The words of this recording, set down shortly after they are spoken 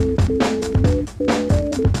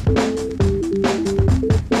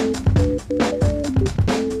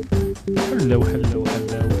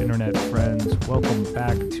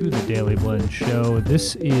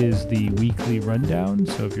This is the weekly rundown.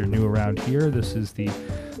 So if you're new around here, this is the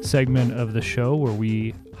segment of the show where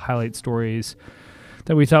we highlight stories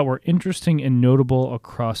that we thought were interesting and notable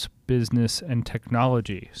across business and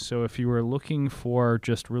technology. So if you were looking for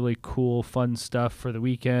just really cool, fun stuff for the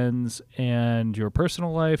weekends and your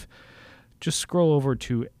personal life, just scroll over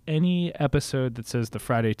to any episode that says the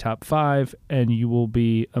Friday Top 5 and you will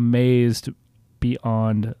be amazed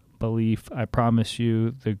beyond belief. I promise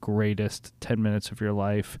you, the greatest 10 minutes of your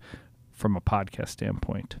life from a podcast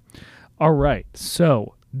standpoint. All right,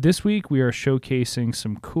 so this week we are showcasing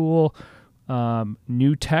some cool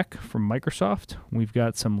new tech from Microsoft. We've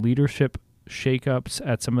got some leadership shakeups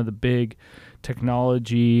at some of the big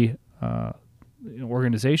technology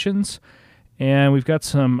organizations, and we've got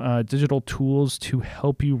some digital tools to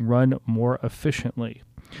help you run more efficiently.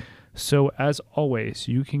 So as always,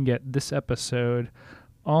 you can get this episode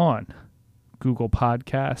on Google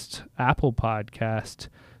Podcasts, Apple Podcasts,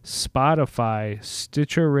 Spotify,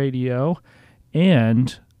 Stitcher Radio,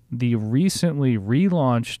 and the recently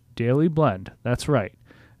relaunched Daily Blend. That's right.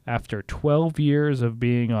 After 12 years of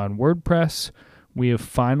being on WordPress, we have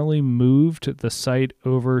finally moved the site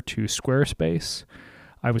over to Squarespace.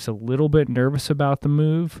 I was a little bit nervous about the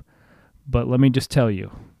move, but let me just tell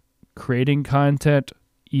you, creating content,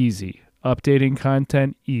 easy. Updating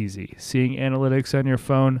content, easy. Seeing analytics on your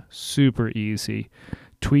phone, super easy.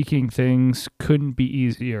 Tweaking things couldn't be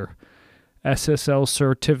easier. SSL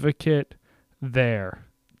certificate, there.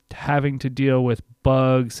 Having to deal with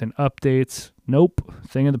bugs and updates, nope,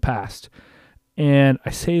 thing of the past. And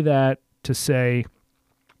I say that to say,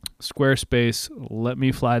 Squarespace, let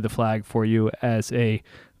me fly the flag for you as a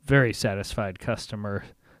very satisfied customer.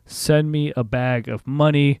 Send me a bag of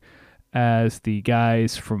money, as the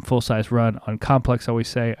guys from Full Size Run on Complex always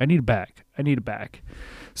say, I need a bag. I need a bag.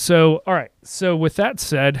 So, all right. So with that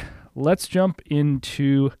said, let's jump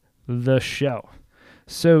into the show.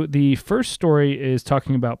 So the first story is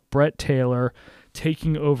talking about Bret Taylor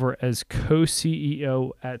taking over as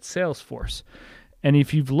co-CEO at Salesforce. And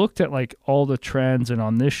if you've looked at like all the trends, and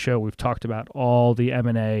on this show we've talked about all the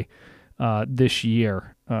M&A this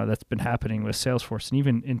year that's been happening with Salesforce and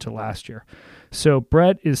even into last year. So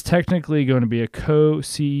Bret is technically going to be a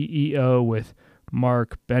co-CEO with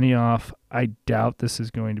Mark Benioff. I doubt this is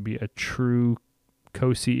going to be a true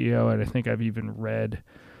co-CEO, and I think I've even read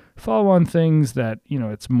follow-on things that,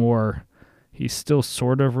 it's more, he's still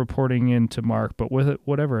sort of reporting into Mark, but with it,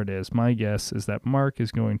 whatever it is, my guess is that Mark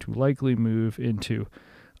is going to likely move into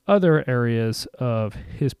other areas of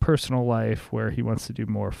his personal life where he wants to do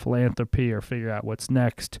more philanthropy or figure out what's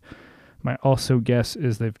next. My also guess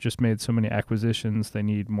is they've just made so many acquisitions, they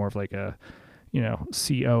need more of like a,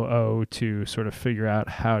 COO to sort of figure out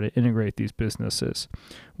how to integrate these businesses.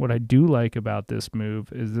 What I do like about this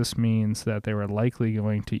move is this means that they were likely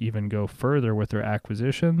going to even go further with their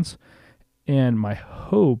acquisitions. And my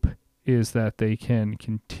hope is that they can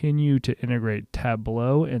continue to integrate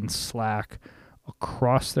Tableau and Slack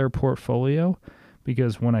across their portfolio,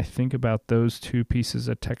 because when I think about those two pieces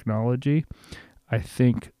of technology, I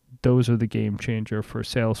think those are the game changer for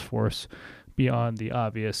Salesforce beyond the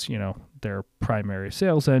obvious, their primary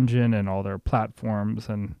sales engine and all their platforms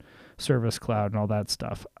and Service Cloud and all that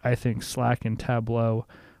stuff. I think Slack and Tableau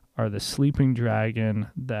are the sleeping dragon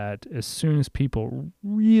that as soon as people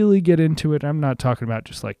really get into it, I'm not talking about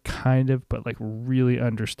just like kind of, but like really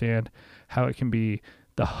understand how it can be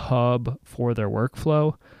the hub for their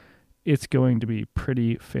workflow, it's going to be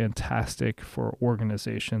pretty fantastic for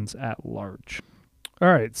organizations at large. All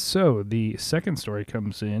right, so the second story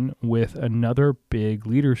comes in with another big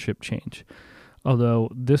leadership change, although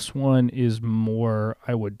this one is more,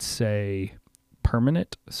 I would say,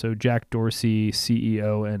 permanent. So Jack Dorsey,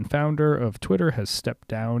 CEO and founder of Twitter, has stepped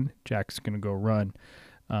down. Jack's going to go run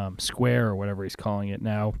Square or whatever he's calling it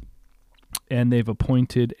now. And they've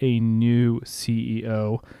appointed a new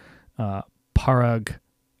CEO, Parag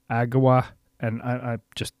Agrawal, and I'm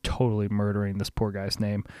just totally murdering this poor guy's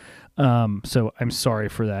name. So I'm sorry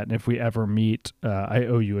for that. And if we ever meet, I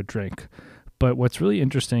owe you a drink. But what's really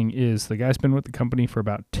interesting is the guy's been with the company for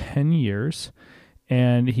about 10 years,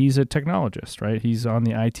 and he's a technologist, right? He's on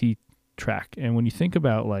the IT track. And when you think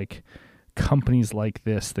about like companies like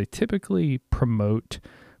this, they typically promote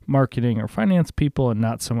marketing or finance people and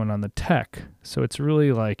not someone on the tech. So it's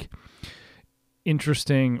really like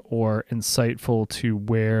interesting or insightful to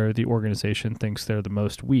where the organization thinks they're the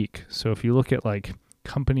most weak. So if you look at like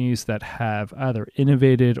companies that have either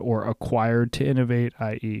innovated or acquired to innovate,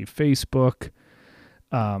 i.e. Facebook,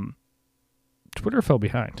 Twitter fell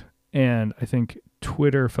behind. And I think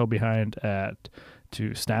Twitter fell behind at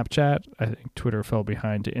to Snapchat. I think Twitter fell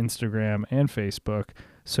behind to Instagram and Facebook.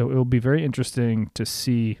 So it will be very interesting to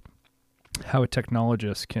see how a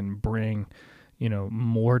technologist can bring,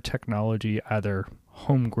 more technology, either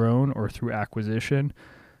homegrown or through acquisition,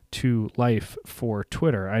 to life for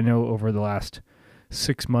Twitter. I know over the last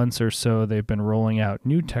 6 months or so, they've been rolling out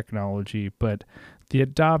new technology, but the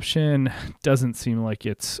adoption doesn't seem like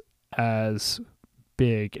it's as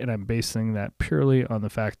big, and I'm basing that purely on the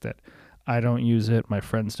fact that I don't use it, my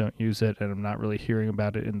friends don't use it, and I'm not really hearing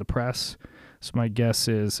about it in the press. So my guess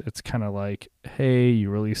is it's kind of like, hey, you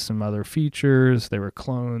released some other features, they were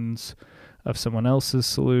clones of someone else's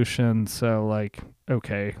solution, so like,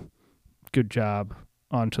 okay, good job,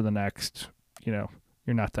 on to the next, you're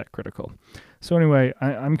not that critical. So anyway,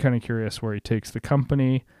 I'm kind of curious where he takes the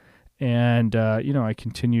company, and I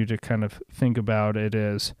continue to kind of think about it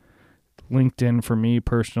as LinkedIn for me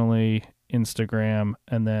personally, Instagram,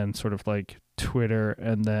 and then sort of like Twitter,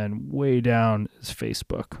 and then way down is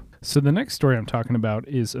Facebook. So the next story I'm talking about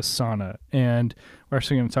is Asana, and we're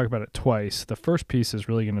actually going to talk about it twice. The first piece is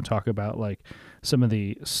really going to talk about like some of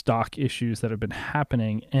the stock issues that have been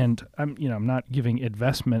happening, and I'm not giving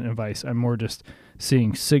investment advice. I'm more just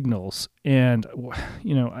seeing signals, and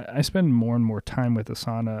I spend more and more time with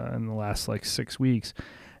Asana in the last like 6 weeks,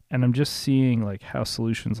 and I'm just seeing like how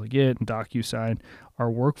solutions like it and DocuSign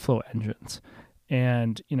are workflow engines.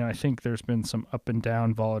 And, I think there's been some up and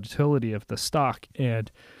down volatility of the stock.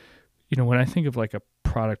 And, when I think of like a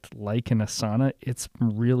product like an Asana, it's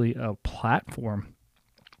really a platform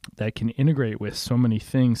that can integrate with so many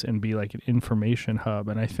things and be like an information hub.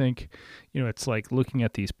 And I think, it's like looking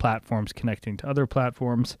at these platforms connecting to other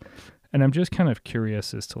platforms. And I'm just kind of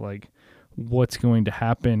curious as to like what's going to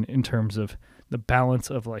happen in terms of the balance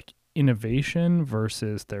of like innovation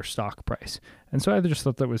versus their stock price. And so I just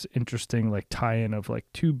thought that was interesting, like tie-in of like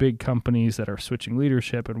two big companies that are switching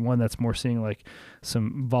leadership, and one that's more seeing like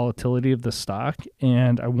some volatility of the stock.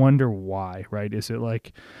 And I wonder why, right? Is it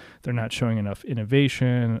like they're not showing enough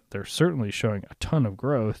innovation? They're certainly showing a ton of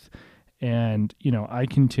growth. And, I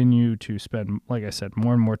continue to spend, like I said,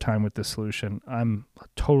 more and more time with this solution. I'm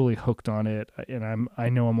totally hooked on it, and I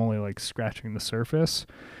know I'm only like scratching the surface.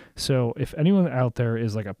 So if anyone out there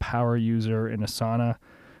is like a power user in Asana,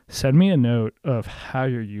 send me a note of how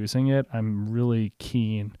you're using it. I'm really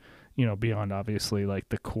keen, beyond obviously like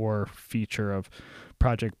the core feature of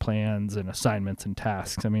project plans and assignments and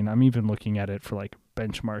tasks. I mean, I'm even looking at it for like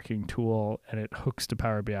benchmarking tool, and it hooks to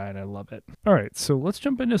Power BI, and I love it. All right, so let's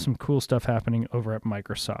jump into some cool stuff happening over at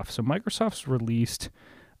Microsoft. So Microsoft's released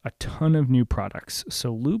a ton of new products.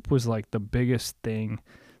 So Loop was like the biggest thing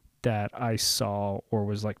that I saw or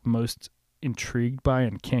was like most intrigued by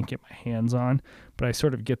and can't get my hands on, but I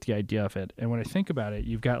sort of get the idea of it. And when I think about it,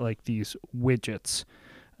 you've got like these widgets.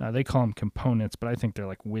 They call them components, but I think they're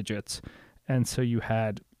like widgets. And so you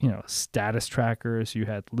had, status trackers, you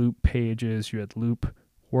had Loop pages, you had Loop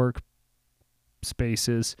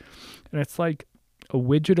workspaces, and it's like a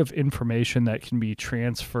widget of information that can be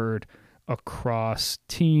transferred across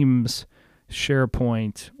Teams,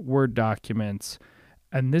 SharePoint, Word documents.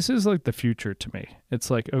 And this is like the future to me. It's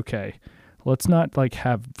like, okay, let's not like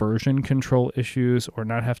have version control issues or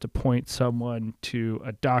not have to point someone to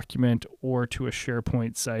a document or to a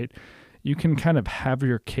SharePoint site. You can kind of have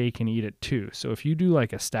your cake and eat it too. So if you do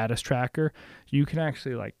like a status tracker, you can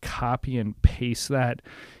actually like copy and paste that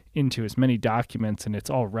into as many documents, and it's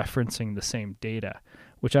all referencing the same data,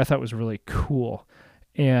 which I thought was really cool.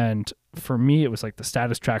 And for me, it was like the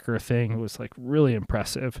status tracker thing was like really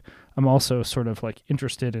impressive. I'm also sort of like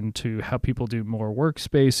interested into how people do more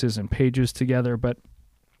workspaces and pages together. But,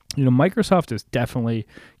 Microsoft is definitely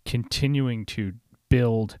continuing to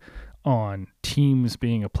build on Teams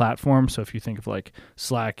being a platform. So if you think of like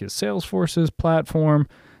Slack is Salesforce's platform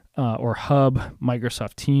or hub,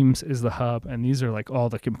 Microsoft Teams is the hub. And these are like all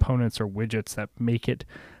the components or widgets that make it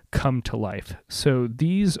come to life. So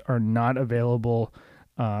these are not available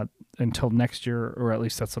until next year, or at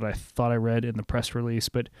least that's what I thought I read in the press release.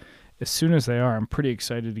 But as soon as they are, I'm pretty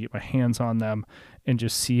excited to get my hands on them and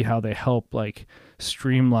just see how they help like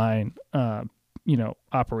streamline,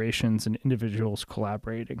 operations and individuals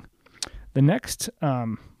collaborating. The next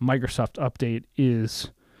Microsoft update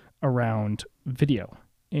is around video,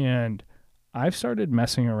 and I've started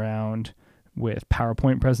messing around with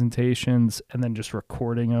PowerPoint presentations and then just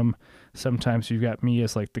recording them. Sometimes you've got me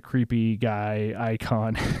as like the creepy guy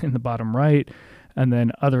icon in the bottom right, and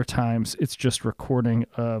then other times it's just recording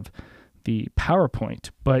of the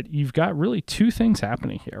PowerPoint. But you've got really two things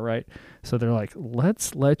happening here, right? So they're like,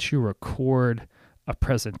 let's let you record a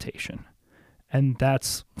presentation. And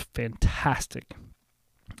that's fantastic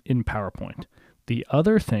in PowerPoint. The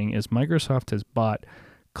other thing is Microsoft has bought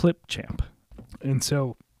Clipchamp. And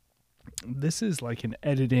so this is like an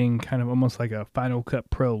editing, kind of almost like a Final Cut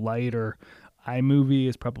Pro Lite, or iMovie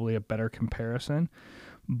is probably a better comparison.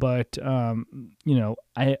 But, I've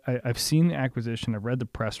seen the acquisition. I've read the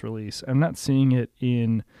press release. I'm not seeing it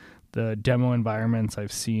in the demo environments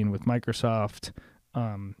I've seen with Microsoft.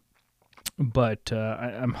 But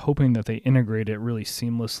I'm hoping that they integrate it really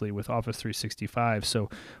seamlessly with Office 365. So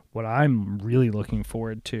what I'm really looking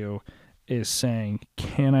forward to is saying,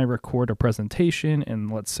 can I record a presentation in,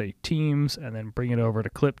 let's say, Teams, and then bring it over to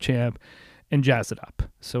Clipchamp and jazz it up?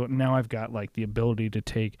 So now I've got like the ability to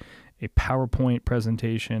take a PowerPoint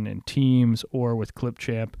presentation in Teams or with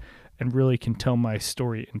Clipchamp and really can tell my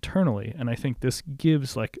story internally. And I think this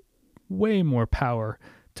gives like way more power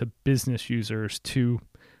to business users to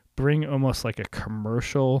bring almost like a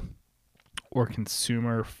commercial or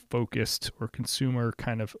consumer focused or consumer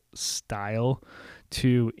kind of style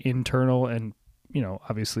to internal and,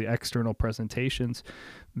 obviously external presentations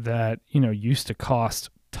that, used to cost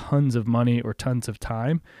tons of money or tons of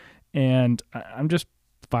time. And I'm just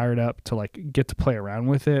fired up to like get to play around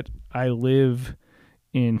with it. I live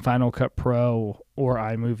in Final Cut Pro or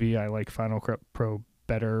iMovie. I like Final Cut Pro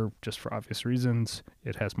better just for obvious reasons.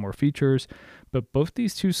 It has more features, but both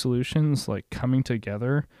these two solutions like coming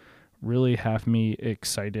together really have me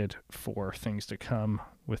excited for things to come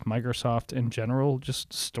with Microsoft in general,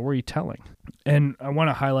 just storytelling. And I want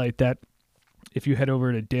to highlight that if you head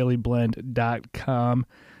over to dailyblend.com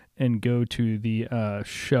and go to the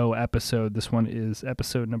show episode, this one is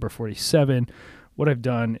episode number 47. What I've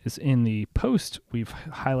done is in the post, we've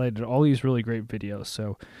highlighted all these really great videos.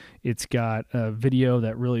 So it's got a video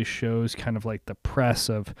that really shows kind of like the press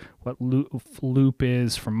of what Loop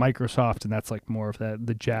is from Microsoft. And that's like more of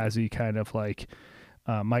the jazzy kind of like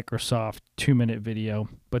Microsoft 2-minute video.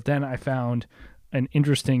 But then I found an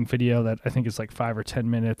interesting video that I think is like 5 or 10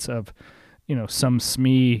 minutes of some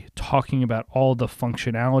SME talking about all the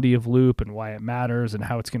functionality of Loop and why it matters and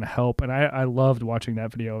how it's going to help. And I loved watching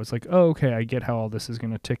that video. I was like, oh, okay, I get how all this is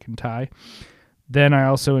going to tick and tie. Then I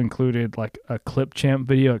also included like a Clipchamp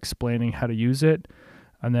video explaining how to use it.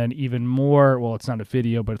 And then even more, well, it's not a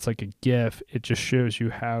video, but it's like a GIF. It just shows you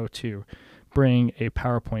how to bring a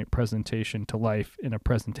PowerPoint presentation to life in a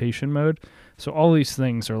presentation mode. So all these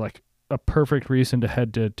things are like a perfect reason to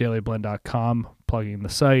head to dailyblend.com, plugging the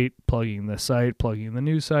site, plugging the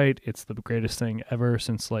new site. It's the greatest thing ever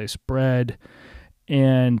since sliced bread.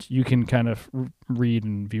 And you can kind of read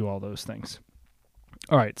and view all those things.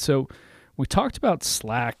 All right, so we talked about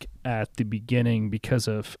Slack at the beginning because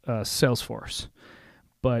of Salesforce.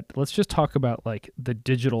 But let's just talk about like the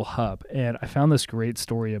digital hub. And I found this great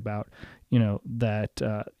story about, that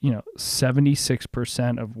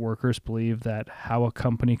 76% of workers believe that how a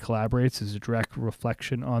company collaborates is a direct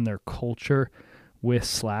reflection on their culture. With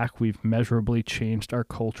Slack, we've measurably changed our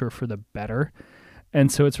culture for the better. And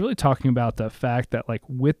so it's really talking about the fact that like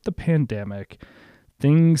with the pandemic,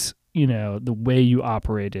 things, the way you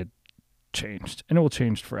operated changed, and it will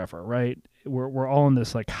change forever, right? We're all in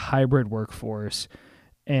this like hybrid workforce,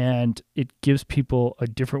 and it gives people a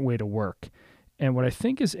different way to work. And what I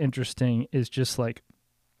think is interesting is just like,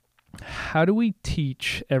 how do we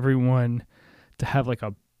teach everyone to have like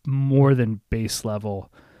a more than base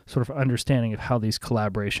level sort of understanding of how these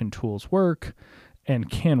collaboration tools work and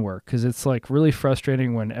can work? Because it's like really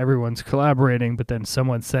frustrating when everyone's collaborating, but then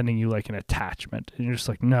someone's sending you like an attachment and you're just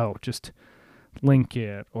like, no, just link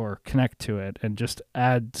it or connect to it and just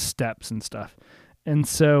add steps and stuff. And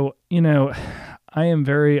so, I am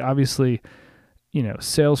very obviously,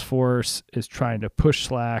 Salesforce is trying to push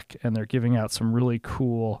Slack, and they're giving out some really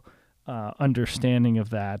cool understanding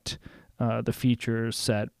of that, the features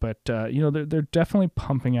set. But, they're definitely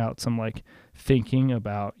pumping out some like thinking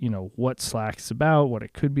about, what Slack's about, what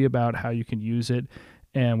it could be about, how you can use it.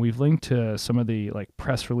 And we've linked to some of the like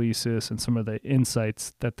press releases and some of the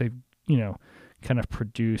insights that they've, kind of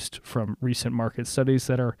produced from recent market studies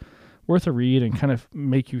that are worth a read and kind of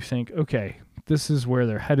make you think, okay, this is where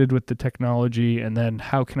they're headed with the technology, and then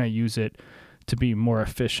how can I use it to be more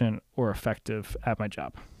efficient or effective at my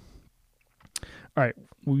job? All right,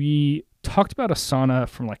 we talked about Asana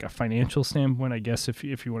from like a financial standpoint, I guess, if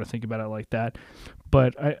you want to think about it like that.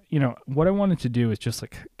 But what I wanted to do is just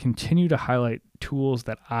like continue to highlight tools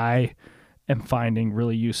that I am finding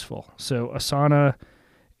really useful. So Asana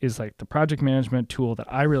is like the project management tool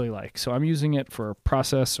that I really like. So I'm using it for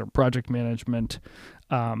process or project management.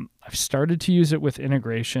 I've started to use it with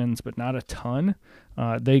integrations, but not a ton.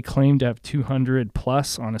 They claim to have 200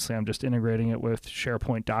 plus. Honestly, I'm just integrating it with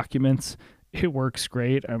SharePoint documents it works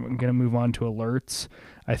great. I'm going to move on to alerts.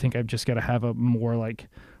 I think I've just got to have a more like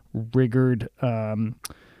rigored,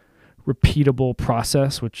 repeatable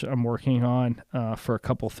process, which I'm working on for a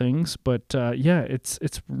couple things. But yeah, it's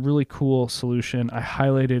really cool solution. I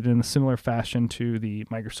highlighted in a similar fashion to the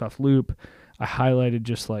Microsoft Loop. I highlighted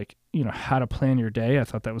just like, how to plan your day. I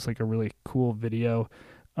thought that was like a really cool video,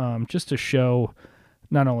 just to show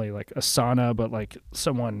not only like Asana, but like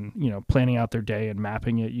someone, planning out their day and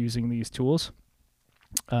mapping it using these tools.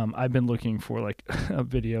 I've been looking for like a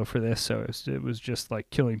video for this, so it was just like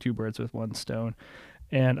killing two birds with one stone.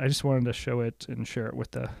 And I just wanted to show it and share it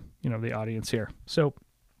with the audience here. So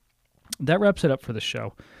that wraps it up for the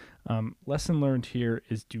show. Lesson learned here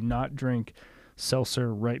is do not drink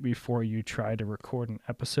seltzer right before you try to record an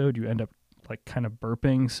episode. You end up like kind of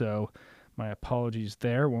burping. So my apologies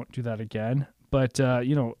there. Won't do that again. But,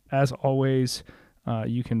 as always,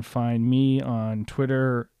 you can find me on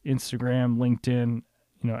Twitter, Instagram, LinkedIn,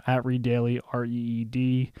 at ReedDaily,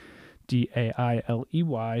 ReedDailey,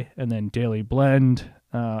 and then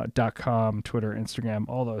dailyblend.com, Twitter, Instagram,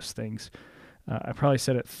 all those things. I probably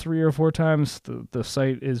said it 3 or 4 times. The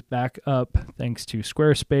site is back up thanks to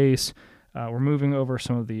Squarespace. We're moving over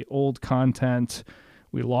some of the old content.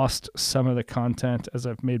 We lost some of the content, as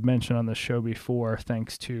I've made mention on the show before,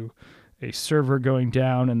 thanks to a server going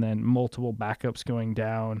down and then multiple backups going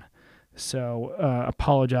down. So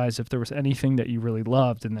apologize if there was anything that you really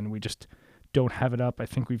loved and then we just don't have it up. I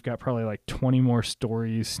think we've got probably like 20 more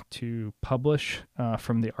stories to publish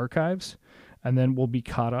from the archives, and then we'll be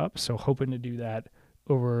caught up. So hoping to do that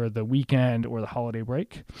over the weekend or the holiday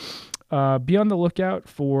break. Be on the lookout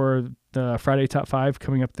for the Friday Top 5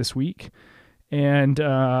 coming up this week. And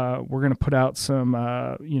we're going to put out some,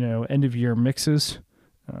 end of year mixes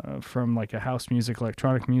from like a house music,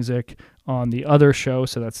 electronic music on the other show.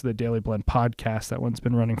 So that's the Daily Blend podcast. That one's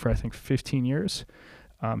been running for, I think, 15 years.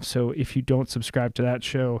 So if you don't subscribe to that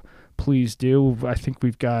show, please do. I think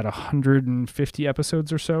we've got 150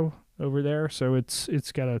 episodes or so over there. So it's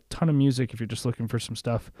got a ton of music if you're just looking for some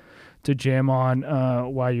stuff to jam on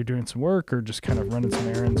while you're doing some work or just kind of running some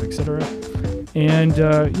errands, etc. And,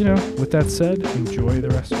 with that said, enjoy the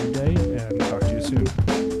rest of your day and talk